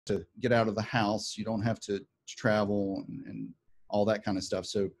to get out of the house. You don't have to travel and all that kind of stuff.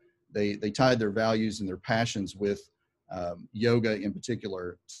 So they tied their values and their passions with yoga in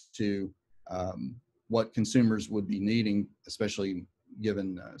particular to what consumers would be needing, especially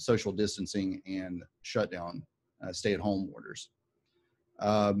given social distancing and shutdown, stay-at-home orders.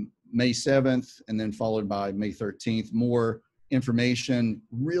 May 7th, and then followed by May 13th, more information,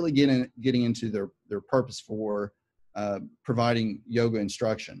 really getting into their purpose for providing yoga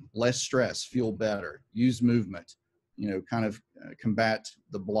instruction, less stress, feel better, use movement, kind of combat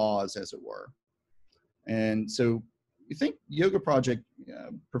the blahs, as it were. And so you think Yoga Project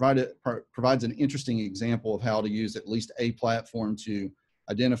provides an interesting example of how to use at least a platform to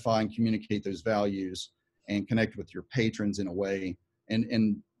identify and communicate those values and connect with your patrons in a way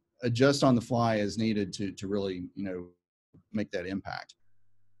and adjust on the fly as needed to really, make that impact.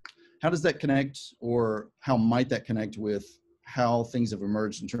 How does that connect, or how might that connect with how things have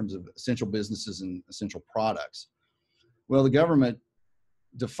emerged in terms of essential businesses and essential products? Well, the government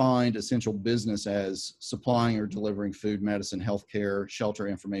defined essential business as supplying or delivering food, medicine, healthcare, shelter,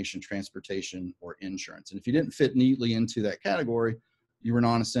 information, transportation, or insurance. And if you didn't fit neatly into that category, you were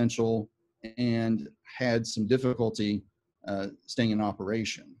non-essential and had some difficulty staying in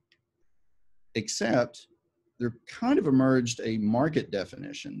operation. Except there kind of emerged a market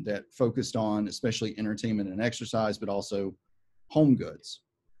definition that focused on especially entertainment and exercise, but also home goods.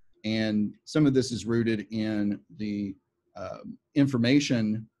 And some of this is rooted in the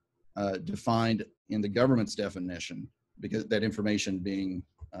information defined in the government's definition, because that information being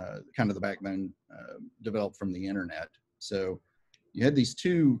kind of the backbone developed from the internet. So you had these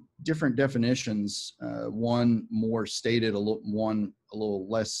two different definitions, one more stated, one a little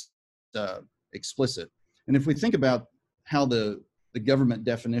less explicit. And if we think about how the government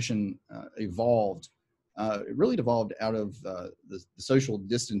definition evolved, it really evolved out of the social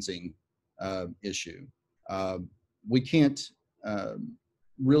distancing issue. We can't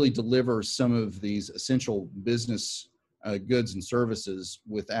really deliver some of these essential business goods and services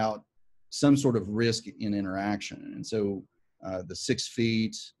without some sort of risk in interaction. And so the 6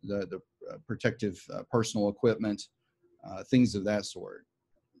 feet, the protective personal equipment, things of that sort,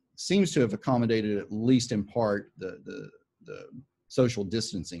 seems to have accommodated, at least in part, the social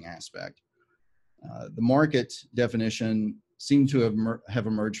distancing aspect. The market definition seemed to have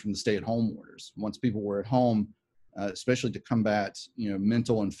emerged from the stay-at-home orders. Once people were at home, especially to combat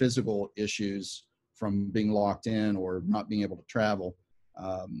mental and physical issues from being locked in or not being able to travel,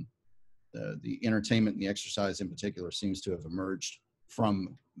 the entertainment and the exercise in particular seems to have emerged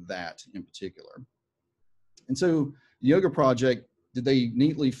from that in particular. And so the Yoga Project, did they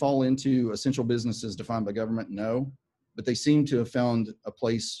neatly fall into essential businesses defined by government? No, but they seem to have found a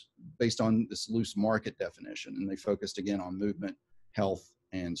place based on this loose market definition, and they focused again on movement, health,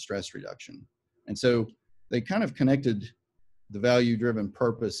 and stress reduction. And so they kind of connected the value-driven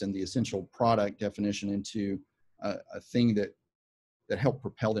purpose and the essential product definition into a thing that helped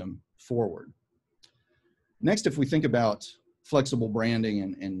propel them forward. Next, if we think about flexible branding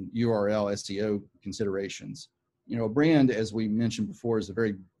and URL SEO considerations, a brand, as we mentioned before, is a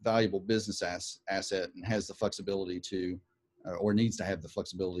very valuable business asset and has the flexibility to, or needs to have the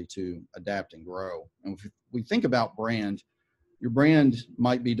flexibility to adapt and grow. And if we think about brand, your brand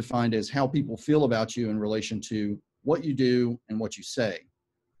might be defined as how people feel about you in relation to what you do and what you say.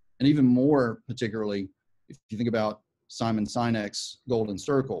 And even more particularly, if you think about Simon Sinek's Golden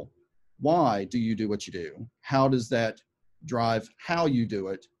Circle, why do you do what you do? How does that drive how you do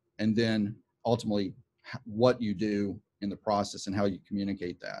it? And then ultimately what you do in the process and how you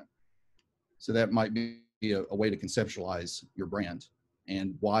communicate that. So that might be a way to conceptualize your brand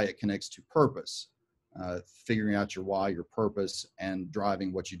and why it connects to purpose, figuring out your why, your purpose, and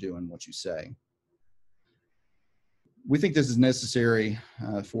driving what you do and what you say. We think this is necessary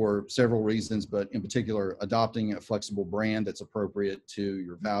for several reasons, but in particular, adopting a flexible brand that's appropriate to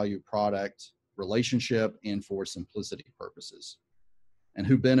your value, product, relationship, and for simplicity purposes. And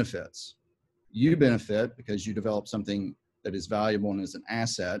who benefits? You benefit because you develop something that is valuable and is an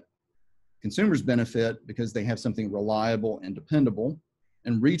asset. Consumers benefit because they have something reliable and dependable.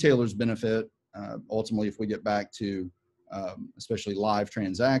 And retailers benefit, ultimately, if we get back to especially live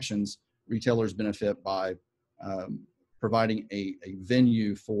transactions, retailers benefit by providing a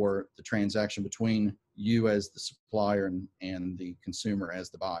venue for the transaction between you as the supplier and the consumer as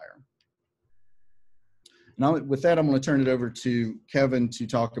the buyer. Now, with that, I'm going to turn it over to Kevin to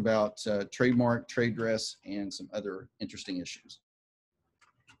talk about trademark, trade dress, and some other interesting issues.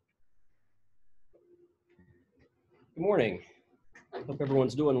 Good morning. Hope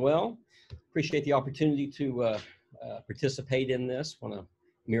everyone's doing well. Appreciate the opportunity to participate in this. Want to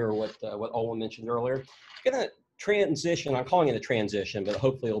mirror what Olen mentioned earlier. I'm going to transition. I'm calling it a transition, but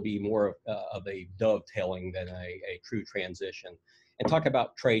hopefully it'll be more of a dovetailing than a true transition, and talk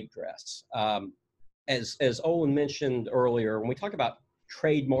about trade dress. As Olen mentioned earlier, when we talk about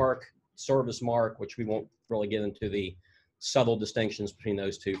trademark, service mark, which we won't really get into the subtle distinctions between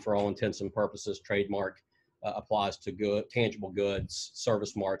those two. For all intents and purposes, trademark applies to tangible goods.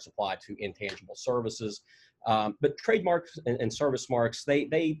 Service marks apply to intangible services. But trademarks and service marks,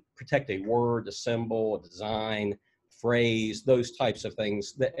 they protect a word, a symbol, a design, phrase, those types of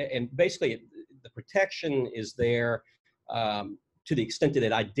things. And basically, the protection is there to the extent that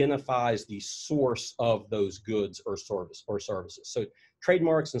it identifies the source of those goods or services. So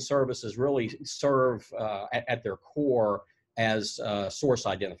trademarks and services really serve at their core as source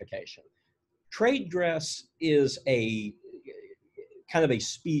identification. Trade dress is a kind of a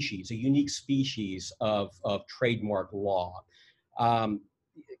unique species of trademark law. Kind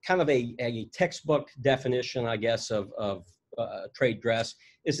of a textbook definition, I guess, of trade dress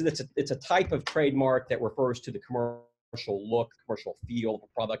is that it's a type of trademark that refers to the commercial look, commercial feel of a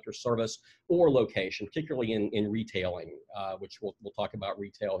product or service or location, particularly in retailing, which we'll talk about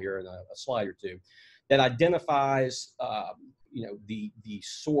retail here in a slide or two, that identifies the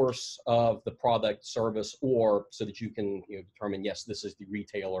source of the product, service, or so that you can determine, yes, this is the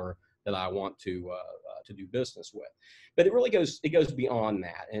retailer that I want to do business with. But it really goes beyond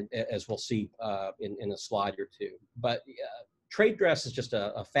that, and as we'll see in a slide or two. But trade dress is just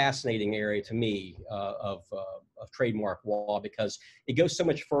a fascinating area to me of trademark law, because it goes so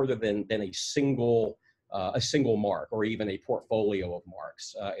much further than a single mark or even a portfolio of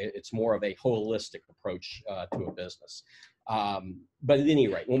marks. It's more of a holistic approach to a business. But at any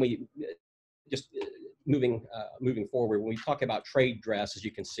rate, when we just moving forward, when we talk about trade dress, as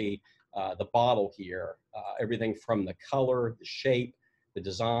you can see, the bottle here, everything from the color, the shape, the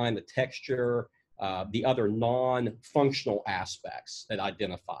design, the texture, the other non-functional aspects that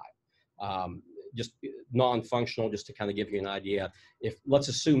identify. Just non-functional, just to kind of give you an idea, if let's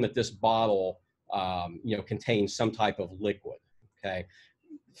assume that this bottle contains some type of liquid, okay?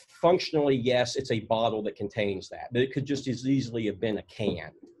 Functionally, yes, it's a bottle that contains that, but it could just as easily have been a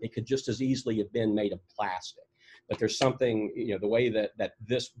can. It could just as easily have been made of plastic. But there's something, the way that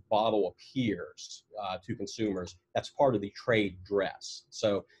this bottle appears to consumers, that's part of the trade dress.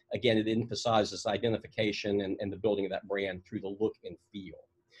 So again, it emphasizes identification and the building of that brand through the look and feel.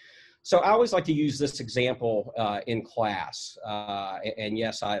 So I always like to use this example in class. And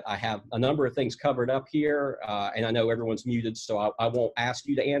yes, I have a number of things covered up here, and I know everyone's muted, so I won't ask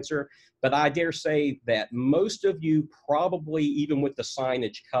you to answer. But I dare say that most of you probably, even with the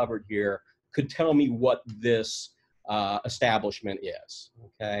signage covered here, could tell me what this establishment is,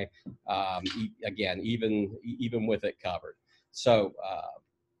 okay? Again, even with it covered. So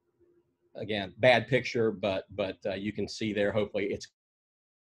again, bad picture, but you can see there, hopefully, it's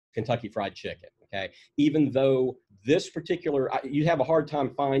Kentucky Fried Chicken, okay? Even though this particular, you have a hard time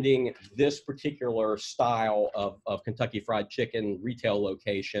finding this particular style of Kentucky Fried Chicken retail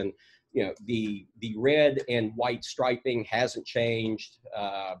location. The red and white striping hasn't changed.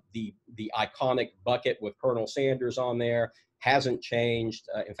 The iconic bucket with Colonel Sanders on there hasn't changed.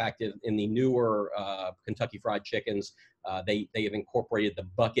 In fact, in the newer Kentucky Fried Chickens, they have incorporated the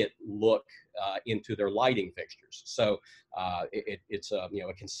bucket look into their lighting fixtures. So it's a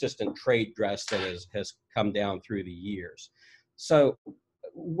consistent trade dress that has come down through the years. So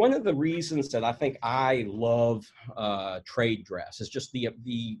one of the reasons that I think I love trade dress is just the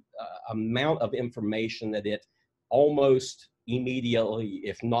amount of information that it almost immediately,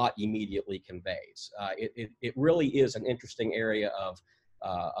 if not immediately, conveys. It really is an interesting area of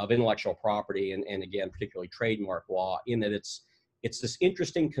intellectual property and again, particularly trademark law, in that it's this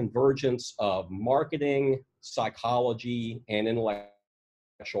interesting convergence of marketing, psychology, and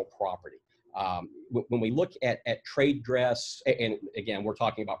intellectual property. When we look at trade dress, and again, we're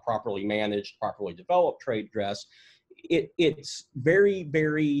talking about properly managed, properly developed trade dress, it's very,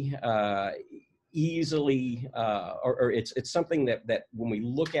 very easily, or it's something that when we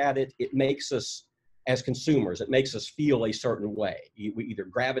look at it, it makes us, as consumers, it makes us feel a certain way. We either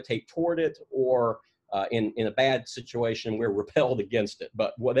gravitate toward it, or in a bad situation, we're repelled against it.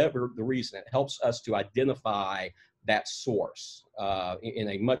 But whatever the reason, it helps us to identify that source in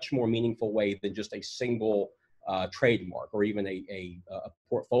a much more meaningful way than just a single trademark or even a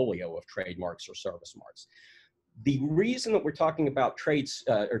portfolio of trademarks or service marks. The reason that we're talking about trade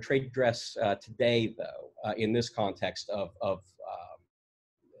dress today, though, in this context of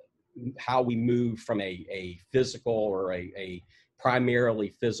how we move from a physical or a primarily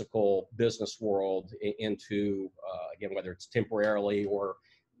physical business world into, again, whether it's temporarily or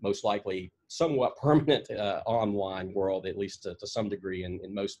most likely somewhat permanent online world, at least to some degree in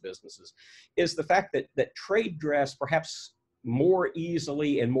most businesses, is the fact that trade dress perhaps more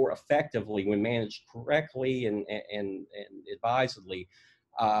easily and more effectively, when managed correctly and advisedly,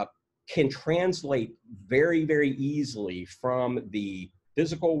 can translate very, very easily from the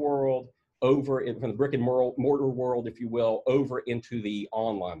physical world from the brick and mortar world, if you will, over into the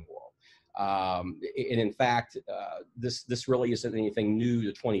online world. And in fact, this really isn't anything new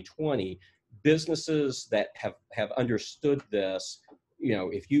to 2020. Businesses that have understood this,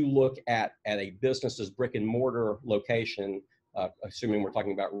 if you look at a business's brick and mortar location, assuming we're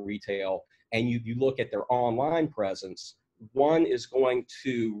talking about retail, and you look at their online presence, one is going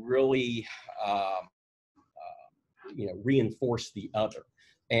to really reinforce the other.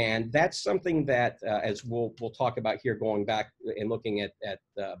 And that's something that, as we'll talk about here, going back and looking at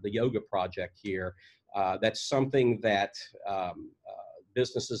the yoga project here, that's something that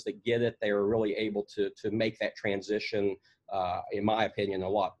businesses that get it, they are really able to make that transition, in my opinion, a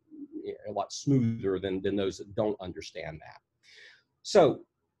lot smoother than those that don't understand that. So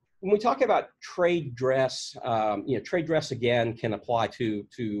when we talk about trade dress, trade dress again can apply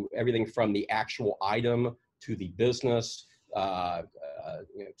to everything from the actual item to the business,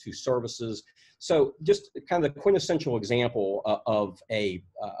 to services. So just kind of the quintessential example of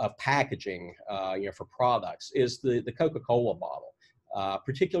packaging, for products is the Coca-Cola bottle.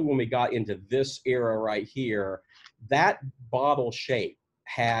 Particularly when we got into this era right here, that bottle shape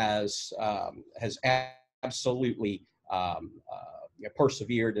has absolutely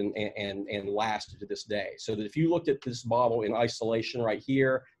persevered and lasted to this day. So that if you looked at this bottle in isolation right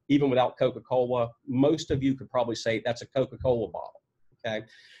here, even without Coca-Cola, most of you could probably say that's a Coca-Cola bottle. Okay.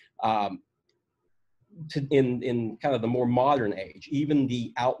 In kind of the more modern age, even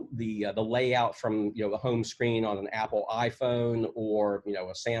the layout from the home screen on an Apple iPhone or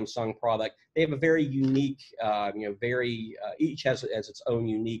a Samsung product, they have a very unique, each has its own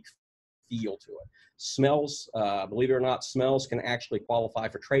unique feel to it. Smells, believe it or not, smells can actually qualify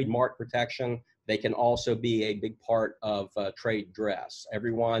for trademark protection. They can also be a big part of trade dress.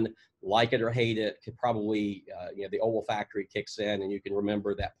 Everyone, like it or hate it, could probably, the olfactory kicks in and you can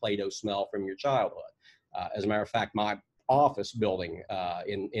remember that Play-Doh smell from your childhood. As a matter of fact, my office building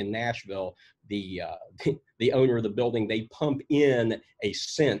in Nashville, the owner of the building, they pump in a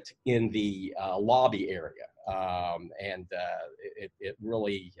scent in the lobby area. It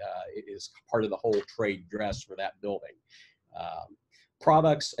really is part of the whole trade dress for that building.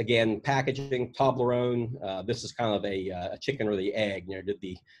 Products, again, packaging, Toblerone. This is kind of a chicken or the egg.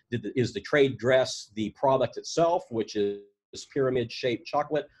 Is the trade dress the product itself, which is pyramid-shaped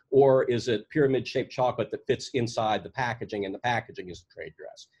chocolate, or is it pyramid-shaped chocolate that fits inside the packaging, and the packaging is the trade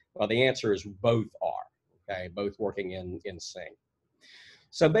dress? Well, the answer is both are. Okay, both working in sync.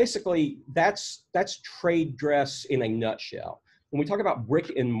 So basically, that's trade dress in a nutshell. When we talk about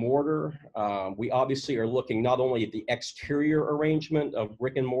brick and mortar, we obviously are looking not only at the exterior arrangement of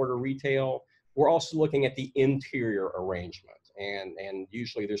brick and mortar retail, we're also looking at the interior arrangement. And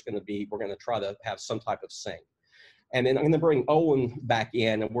usually we're going to try to have some type of sync. And then I'm going to bring Olen back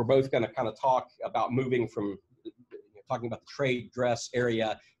in, and we're both going to kind of talk about moving from talking about the trade dress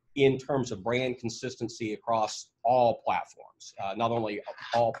area in terms of brand consistency across all platforms, not only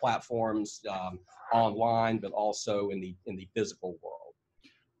all platforms online, but also in the physical world.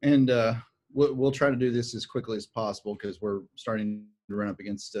 And we'll try to do this as quickly as possible because we're starting to run up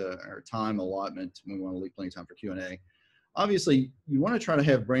against our time allotment. We want to leave plenty of time for Q&A. Obviously, you want to try to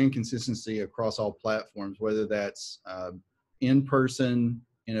have brand consistency across all platforms, whether that's in person,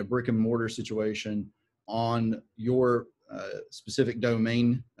 in a brick and mortar situation, on your specific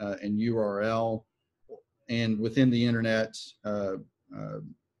domain and URL, and within the internet,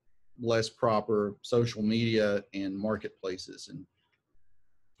 less proper social media and marketplaces. And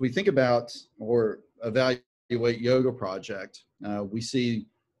if we think about or evaluate Yoga Project, we see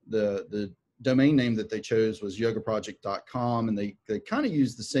the domain name that they chose was yogaproject.com, and they kind of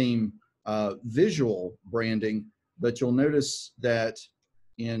use the same visual branding, but you'll notice that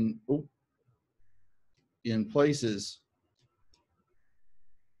in places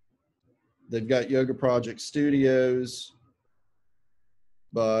they've got Yoga Project Studios,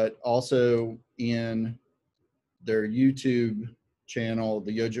 but also in their YouTube channel,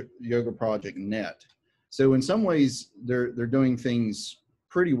 the Yoga Project Net. So in some ways they're doing things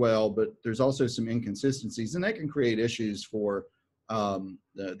pretty well, but there's also some inconsistencies, and that can create issues for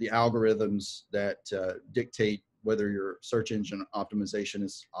the algorithms that dictate whether your search engine optimization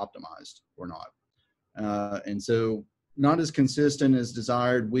is optimized or not. And so not as consistent as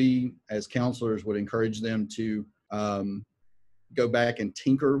desired. We as counselors would encourage them to go back and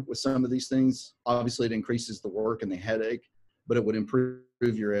tinker with some of these things. Obviously, it increases the work and the headache, but it would improve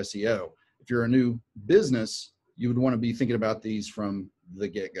your SEO. If you're a new business, you would want to be thinking about these from the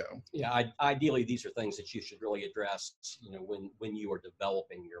get-go. Yeah, ideally, these are things that you should really address, when you are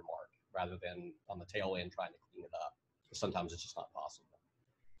developing your mark, rather than on the tail end trying to clean it up. Sometimes it's just not possible.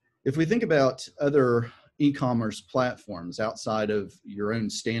 If we think about other e-commerce platforms outside of your own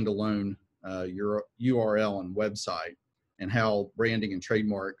standalone your URL and website, and how branding and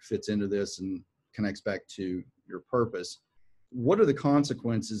trademark fits into this and connects back to your purpose, what are the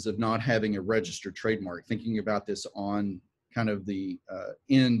consequences of not having a registered trademark? Thinking about this on kind of the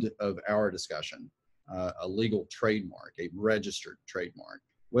end of our discussion, a legal trademark, a registered trademark.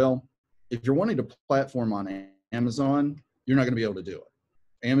 Well, if you're wanting to platform on Amazon, you're not going to be able to do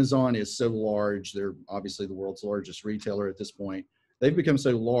it. Amazon is so large. They're obviously the world's largest retailer at this point. They've become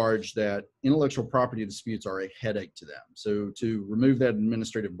so large that intellectual property disputes are a headache to them. So to remove that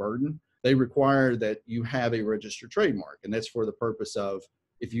administrative burden, they require that you have a registered trademark. And that's for the purpose of,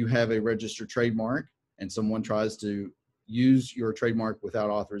 if you have a registered trademark and someone tries to use your trademark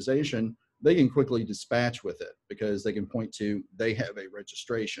without authorization, they can quickly dispatch with it because they can point to they have a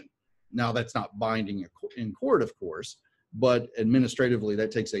registration. Now, that's not binding in court, of course, but administratively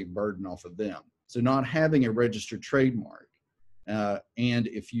that takes a burden off of them. So not having a registered trademark, and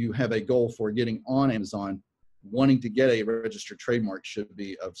if you have a goal for getting on Amazon, wanting to get a registered trademark should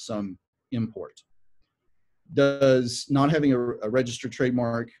be of some import. Does not having a registered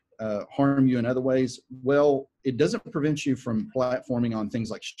trademark harm you in other ways? Well, it doesn't prevent you from platforming on things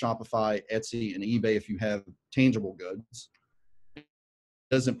like Shopify, Etsy, and eBay if you have tangible goods. It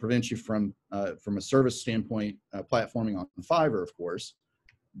doesn't prevent you from a service standpoint, platforming on Fiverr, of course.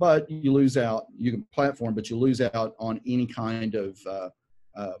 But you lose out, you can platform, but you lose out on any kind of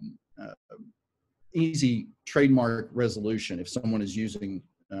easy trademark resolution if someone is using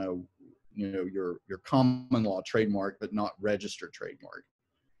your common law trademark but not registered trademark.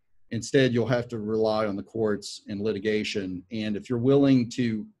 Instead, you'll have to rely on the courts and litigation. And if you're willing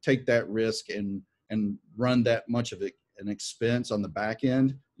to take that risk and run that much of an expense on the back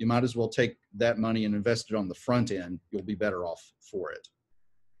end, you might as well take that money and invest it on the front end. You'll be better off for it.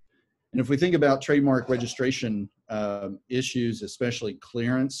 And if we think about trademark registration issues, especially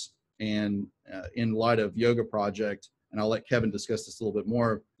clearance, and in light of Yoga Project, and I'll let Kevin discuss this a little bit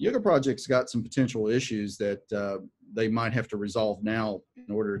more, Yoga Project's got some potential issues that they might have to resolve now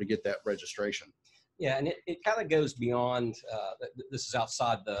in order to get that registration. Yeah, and it kind of goes beyond, this is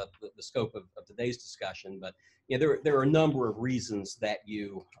outside the scope of today's discussion, but there are a number of reasons that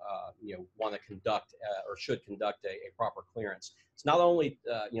you want to conduct or should conduct a proper clearance. It's not only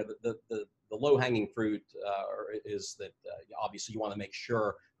the low-hanging fruit is that obviously you want to make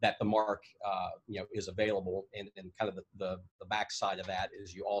sure that the mark is available, and kind of the backside of that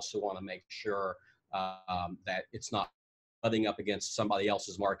is you also want to make sure that it's not butting up against somebody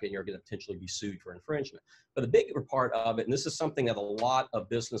else's market and you're going to potentially be sued for infringement. But the bigger part of it, and this is something that a lot of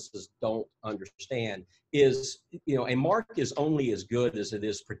businesses don't understand, is a mark is only as good as it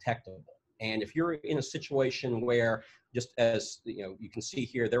is protectable. And if you're in a situation where, just as you can see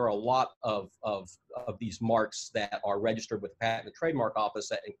here, there are a lot of these marks that are registered with the Patent and Trademark Office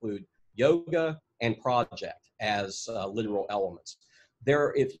that include yoga and project as literal elements.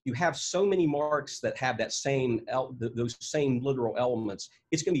 If you have so many marks that have that those same literal elements,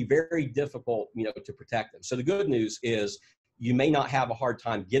 it's going to be very difficult, to protect them. So the good news is you may not have a hard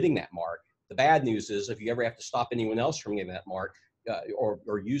time getting that mark. The bad news is if you ever have to stop anyone else from getting that mark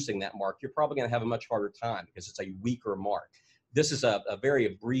or using that mark, you're probably going to have a much harder time because it's a weaker mark. This is a very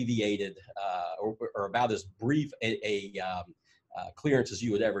abbreviated or about as brief a clearance as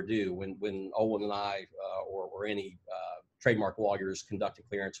you would ever do. When Olen and I or any trademark lawyers conduct a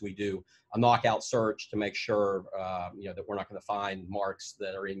clearance, we do a knockout search to make sure that we're not going to find marks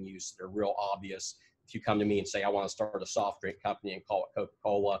that are in use that are real obvious. If you come to me and say, I want to start a soft drink company and call it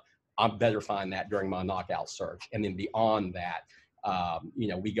Coca-Cola, I better find that during my knockout search. And then beyond that,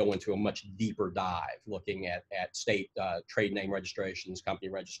 we go into a much deeper dive looking at state trade name registrations, company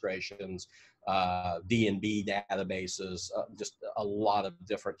registrations, D&B databases, just a lot of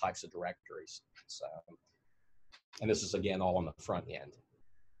different types of directories. So, and this is, again, all on the front end.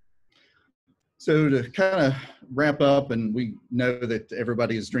 So to kind of wrap up, and we know that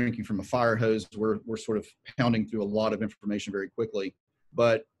everybody is drinking from a fire hose, we're sort of pounding through a lot of information very quickly.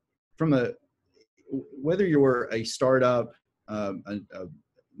 But whether you're a startup, a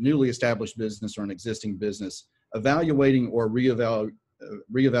newly established business, or an existing business, evaluating or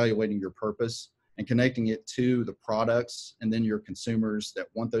reevaluating your purpose and connecting it to the products and then your consumers that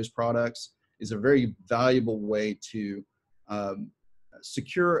want those products is a very valuable way to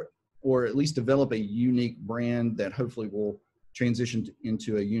secure or at least develop a unique brand that hopefully will transition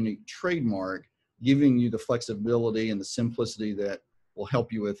into a unique trademark, giving you the flexibility and the simplicity that will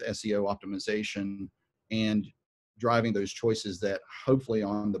help you with SEO optimization and driving those choices that hopefully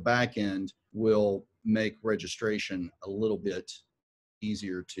on the back end will make registration a little bit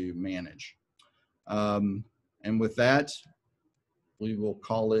easier to manage. And with that, we will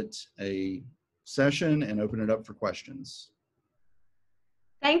call it a session and open it up for questions.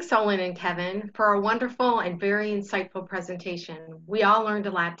 Thanks, Olen and Kevin, for a wonderful and very insightful presentation. We all learned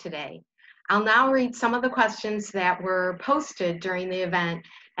a lot today. I'll now read some of the questions that were posted during the event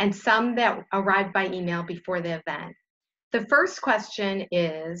and some that arrived by email before the event. The first question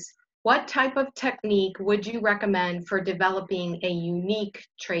is, what type of technique would you recommend for developing a unique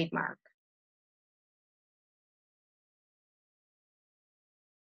trademark?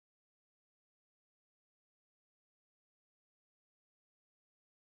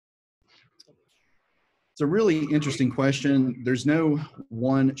 It's a really interesting question. There's no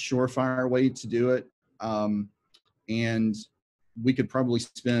one surefire way to do it. And we could probably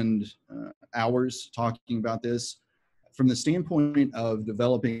spend hours talking about this. From the standpoint of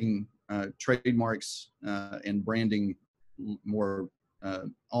developing trademarks and branding more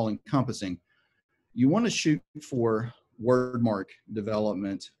all-encompassing, you want to shoot for wordmark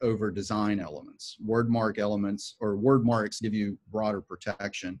development over design elements. Wordmark elements or word marks give you broader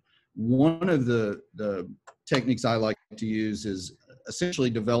protection. One of the techniques I like to use is essentially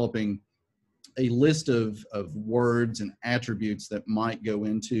developing a list of words and attributes that might go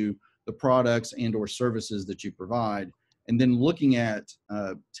into the products and or services that you provide, and then looking at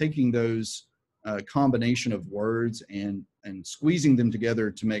taking those combination of words and squeezing them together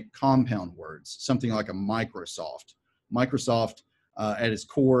to make compound words, something like a Microsoft. Microsoft at its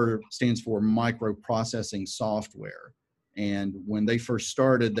core stands for microprocessing software. And when they first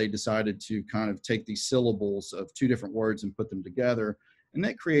started, they decided to kind of take these syllables of two different words and put them together. And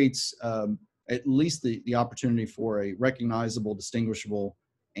that creates at least the opportunity for a recognizable, distinguishable,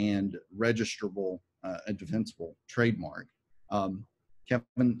 and registrable and defensible trademark.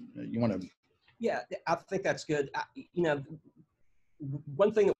 Kevin, you want to? Yeah, I think that's good. You know,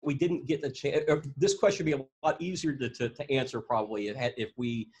 one thing that we didn't get the chance, this question would be a lot easier to answer probably if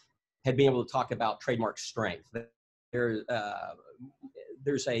we had been able to talk about trademark strength. There's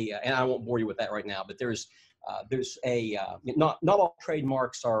a, and I won't bore you with that right now, but there's a, not all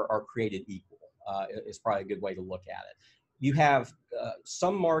trademarks are created equal, is probably a good way to look at it. You have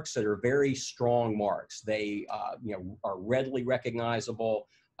some marks that are very strong marks. They are readily recognizable,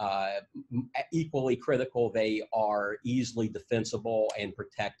 equally critical. They are easily defensible and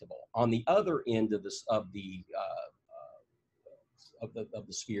protectable. On the other end of this of the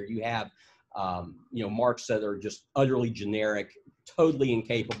sphere, you have marks that are just utterly generic, totally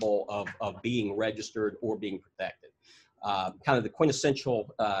incapable of being registered or being protected. Kind of the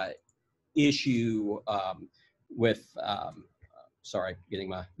quintessential issue with, sorry, getting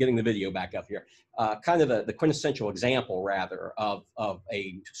the video back up here. Kind of the quintessential example, rather, of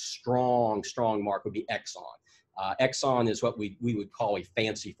a strong mark would be Exxon. Exxon is what we would call a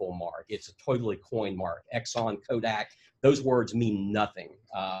fanciful mark. It's a totally coined mark. Exxon, Kodak, those words mean nothing,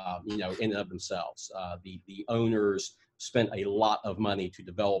 in and of themselves. The owners spent a lot of money to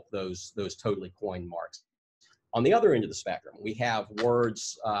develop those totally coined marks. On the other end of the spectrum, we have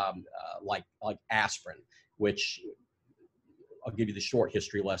words like aspirin, which I'll give you the short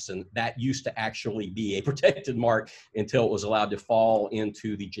history lesson. That used to actually be a protected mark until it was allowed to fall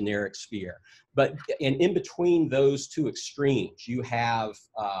into the generic sphere. But in between those two extremes, you have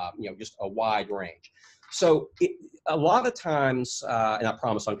just a wide range. So a lot of times, and I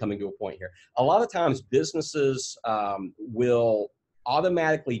promise I'm coming to a point here, a lot of times businesses will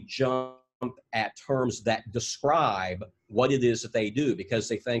automatically jump at terms that describe what it is that they do, because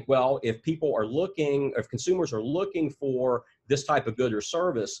they think, well, if consumers are looking for this type of good or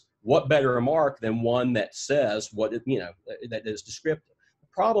service, what better a mark than one that says what it, that is descriptive. The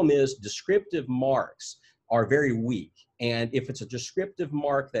problem is descriptive marks are very weak. And if it's a descriptive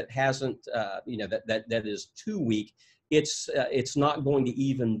mark that hasn't, that is too weak, it's not going to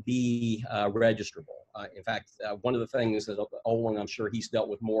even be registrable. In fact, one of the things that Olen, I'm sure he's dealt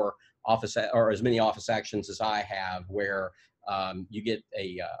with more as many office actions as I have, where you get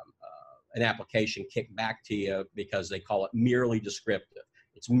an application kicked back to you because they call it merely descriptive.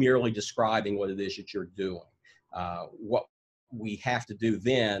 It's merely describing what it is that you're doing. What we have to do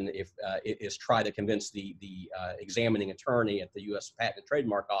then is try to convince the examining attorney at the U.S. Patent and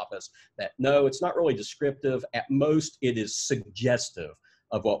Trademark Office that no, it's not really descriptive. At most, it is suggestive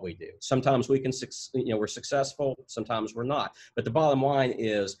of what we do. Sometimes we can, we're successful, sometimes we're not. But the bottom line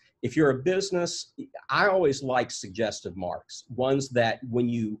is, if you're a business, I always like suggestive marks, ones that when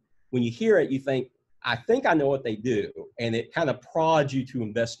you hear it, you think, I think I know what they do, and it kind of prods you to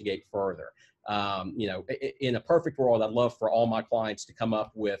investigate further. In a perfect world, I'd love for all my clients to come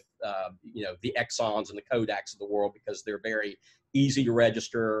up with, the Exxons and the Kodaks of the world, because they're very easy to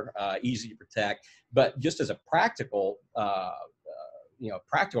register, easy to protect. But just as a practical,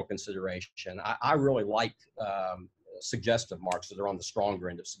 practical consideration, I really like suggestive marks, so they're on the stronger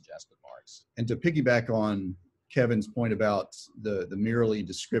end of suggestive marks. And to piggyback on Kevin's point about the merely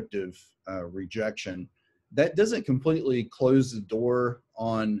descriptive rejection, that doesn't completely close the door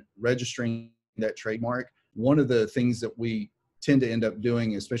on registering that trademark. One of the things that we tend to end up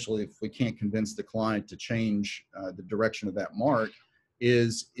doing, especially if we can't convince the client to change the direction of that mark,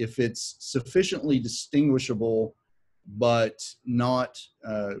 is if it's sufficiently distinguishable but not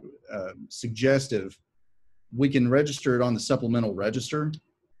suggestive, we can register it on the supplemental register.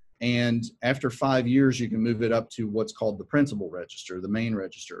 And after 5 years, you can move it up to what's called the principal register, the main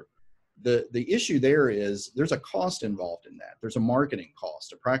register. The issue there is there's a cost involved in that. There's a marketing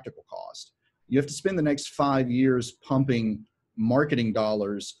cost, a practical cost. You have to spend the next 5 years pumping marketing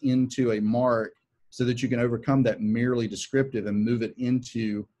dollars into a mark so that you can overcome that merely descriptive and move it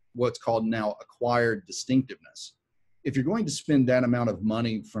into what's called now acquired distinctiveness. If you're going to spend that amount of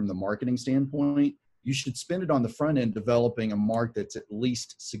money from the marketing standpoint, you should spend it on the front end developing a mark that's at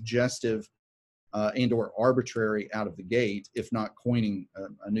least suggestive and or arbitrary out of the gate, if not coining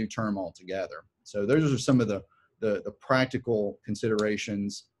a new term altogether. So those are some of the practical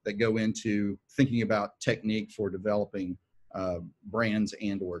considerations that go into thinking about technique for developing brands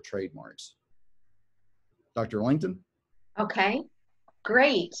and or trademarks. Dr. Langton? Okay,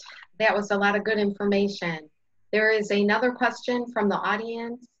 great. That was a lot of good information. There is another question from the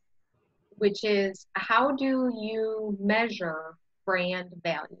audience, which is, how do you measure brand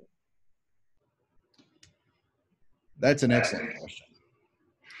value? That's an excellent question.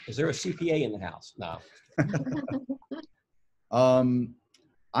 Is there a CPA in the house? No.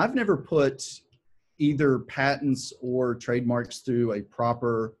 I've never put either patents or trademarks through a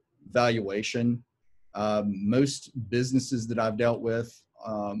proper valuation. Most businesses that I've dealt with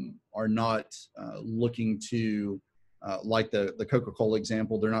are not looking to, like the Coca-Cola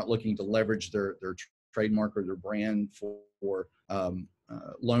example, they're not looking to leverage their trademark or their brand for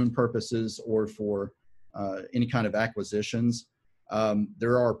loan purposes or for any kind of acquisitions.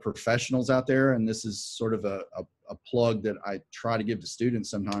 There are professionals out there, and this is sort of a plug that I try to give to students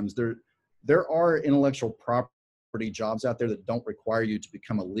sometimes. There are intellectual property jobs out there that don't require you to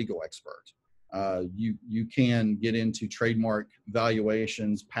become a legal expert. You can get into trademark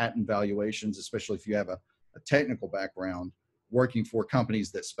valuations, patent valuations, especially if you have a technical background, working for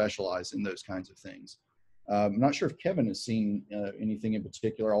companies that specialize in those kinds of things. I'm not sure if Kevin has seen anything in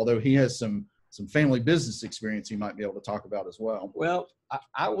particular, although he has some family business experience he might be able to talk about as well. Well,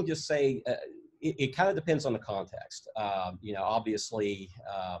 I will just say it kind of depends on the context. Obviously,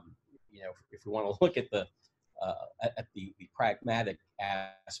 if we want to look at the pragmatic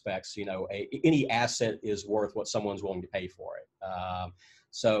aspects, any asset is worth what someone's willing to pay for it.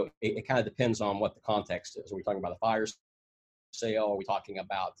 So it kind of depends on what the context is. Are we talking about a fire sale? Are we talking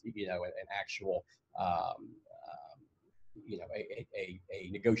about, an actual, a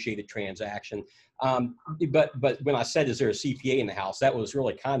negotiated transaction? But when I said, is there a CPA in the house, that was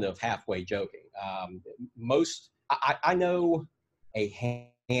really kind of halfway joking. I know a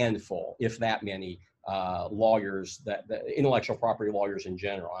handful, if that many, lawyers, that intellectual property lawyers in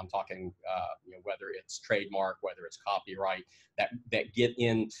general. I'm talking, whether it's trademark, whether it's copyright, that get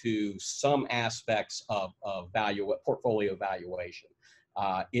into some aspects of portfolio valuation.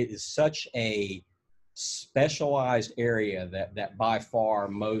 It is such a specialized area that by far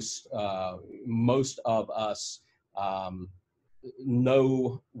most of us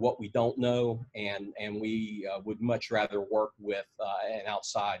know what we don't know, and we would much rather work with an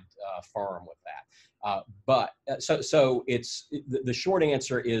outside firm with that. But it's the short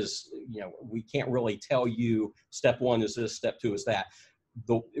answer is, we can't really tell you step one is this, step two is that.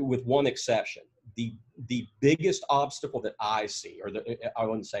 With one exception, the biggest obstacle that I see, or I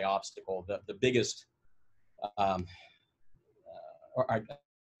wouldn't say obstacle, the biggest, I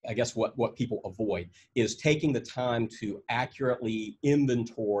guess what people avoid is taking the time to accurately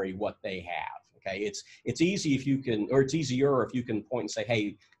inventory what they have. Okay, it's easy if you can, or it's easier if you can point and say,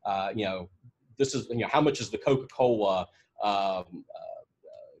 hey, this is, how much is the Coca-Cola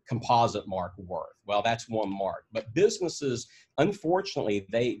composite mark worth? Well, that's one mark. But businesses, unfortunately,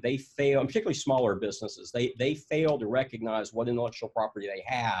 they fail, and particularly smaller businesses, they fail to recognize what intellectual property they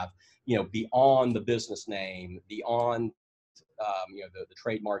have, beyond the business name, beyond the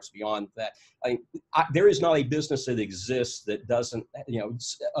trademarks, beyond that. There is not a business that exists that doesn't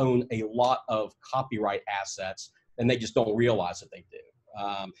own a lot of copyright assets, and they just don't realize that they do.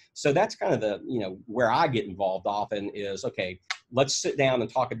 So that's kind of the, where I get involved often is, okay, let's sit down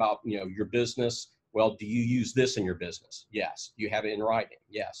and talk about, your business. Well, do you use this in your business? Yes. Do you have it in writing?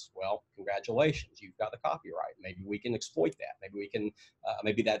 Yes. Well, congratulations. You've got the copyright. Maybe we can exploit that. Maybe we can,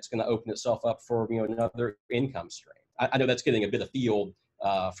 maybe that's going to open itself up for, another income stream. I know that's getting a bit afield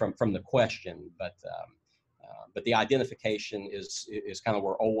from the question, but the identification is kind of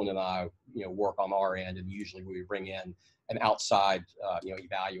where Olen and I, work on our end, and usually we bring in an outside,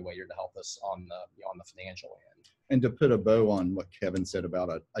 evaluator to help us on the financial end. And to put a bow on what Kevin said about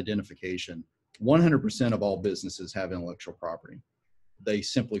identification, 100% of all businesses have intellectual property. They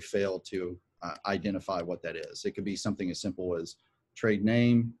simply fail to identify what that is. It could be something as simple as trade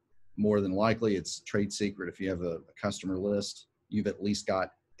name. More than likely, it's trade secret. If you have a customer list, you've at least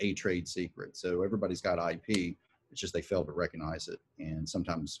got a trade secret. So everybody's got IP. It's just they fail to recognize it and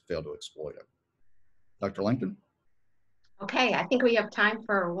sometimes fail to exploit it. Dr. Langton? Okay, I think we have time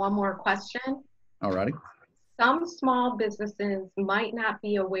for one more question. All righty. Some small businesses might not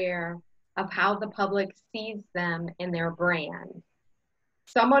be aware of how the public sees them in their brand.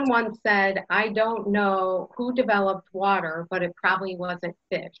 Someone once said, I don't know who developed water, but it probably wasn't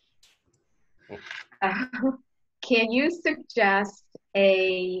fish. Can you suggest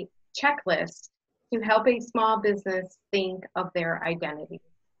a checklist to help a small business think of their identity?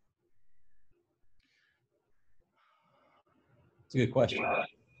 It's a good question.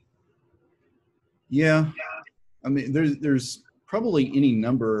 Yeah, I mean, there's probably any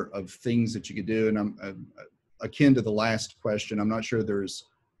number of things that you could do, and I'm akin to the last question. I'm not sure there's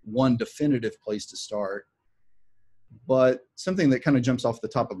one definitive place to start, but something that kind of jumps off the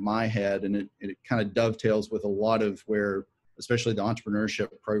top of my head, and it kind of dovetails with a lot of where, especially the entrepreneurship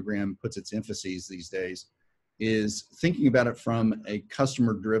program puts its emphases these days, is thinking about it from a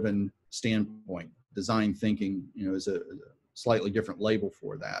customer-driven standpoint. Design thinking, is a slightly different label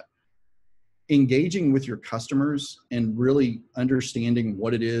for that. Engaging with your customers and really understanding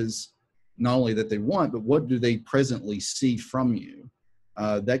what it is, not only that they want, but what do they presently see from you.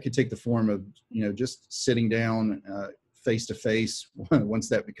 That could take the form of, just sitting down face to face once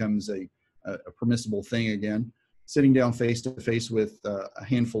that becomes a permissible thing again, sitting down face to face with a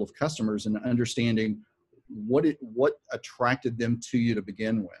handful of customers and understanding what attracted them to you to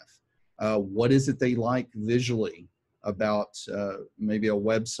begin with. What is it they like visually about maybe a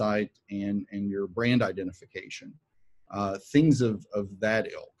website and your brand identification, things of that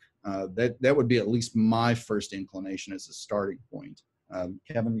ilk. That would be at least my first inclination as a starting point.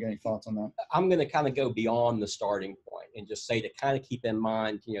 Kevin, you got any thoughts on that? I'm going to kind of go beyond the starting point and just say to kind of keep in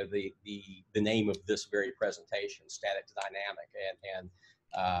mind, the name of this very presentation, static to dynamic, and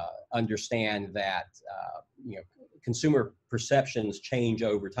understand that, consumer perceptions change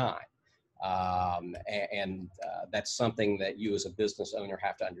over time. That's something that you as a business owner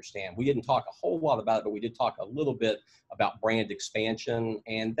have to understand. We didn't talk a whole lot about it, but we did talk a little bit about brand expansion,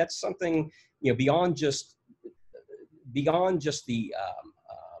 and that's something, beyond just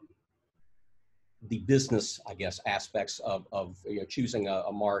the business, I guess, aspects of choosing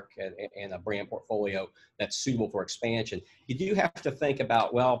a mark and a brand portfolio that's suitable for expansion. You do have to think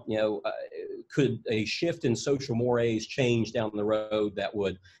about, well, could a shift in social mores change down the road that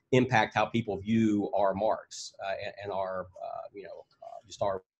would impact how people view our marks and our, just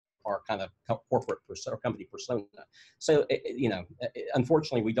our kind of corporate persona, company persona. So,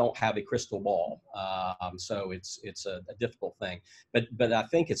 unfortunately, we don't have a crystal ball. So it's a difficult thing. But I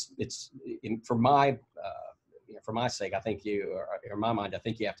think it's for my sake, I think in my mind, I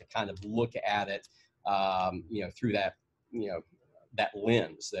think you have to kind of look at it, through that, that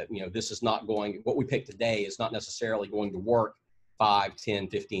lens that, this is not going, what we pick today is not necessarily going to work 5, 10,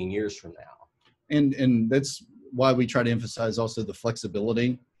 15 years from now. And that's why we try to emphasize also the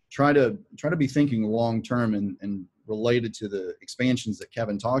flexibility. Try to be thinking long term and related to the expansions that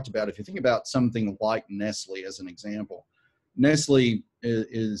Kevin talked about. If you think about something like Nestle as an example, Nestle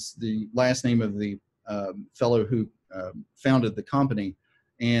is the last name of the fellow who founded the company.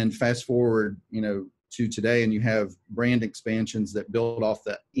 And fast forward, to today, and you have brand expansions that build off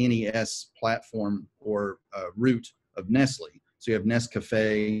the NES platform or root of Nestle. So you have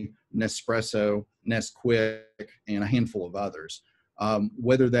Nescafe, Nespresso, Nesquik, and a handful of others.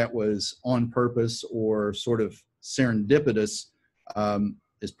 Whether that was on purpose or sort of serendipitous,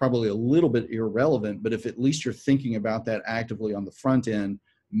 is probably a little bit irrelevant, but if at least you're thinking about that actively on the front end,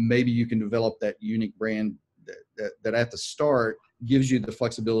 maybe you can develop that unique brand that at the start gives you the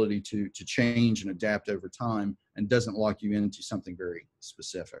flexibility to change and adapt over time and doesn't lock you into something very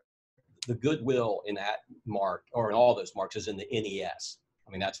specific. The goodwill in that mark, or in all those marks, is in the NES.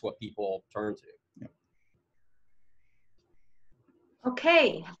 I mean, that's what people turn to. Yeah.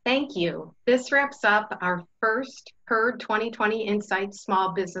 Okay, thank you. This wraps up our first HERD 2020 Insights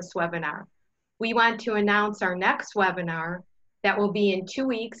Small Business webinar. We want to announce our next webinar that will be in 2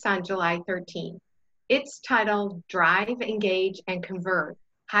 weeks on July 13th. It's titled Drive, Engage, and Convert: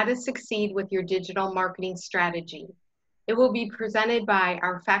 How to Succeed with Your Digital Marketing Strategy. It will be presented by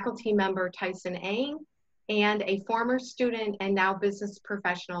our faculty member Tyson Ang and a former student and now business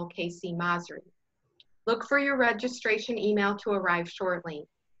professional, Casey Masri. Look for your registration email to arrive shortly.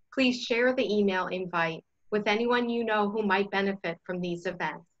 Please share the email invite with anyone you know who might benefit from these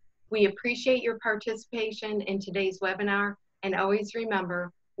events. We appreciate your participation in today's webinar, and always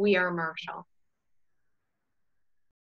remember, we are Marshall.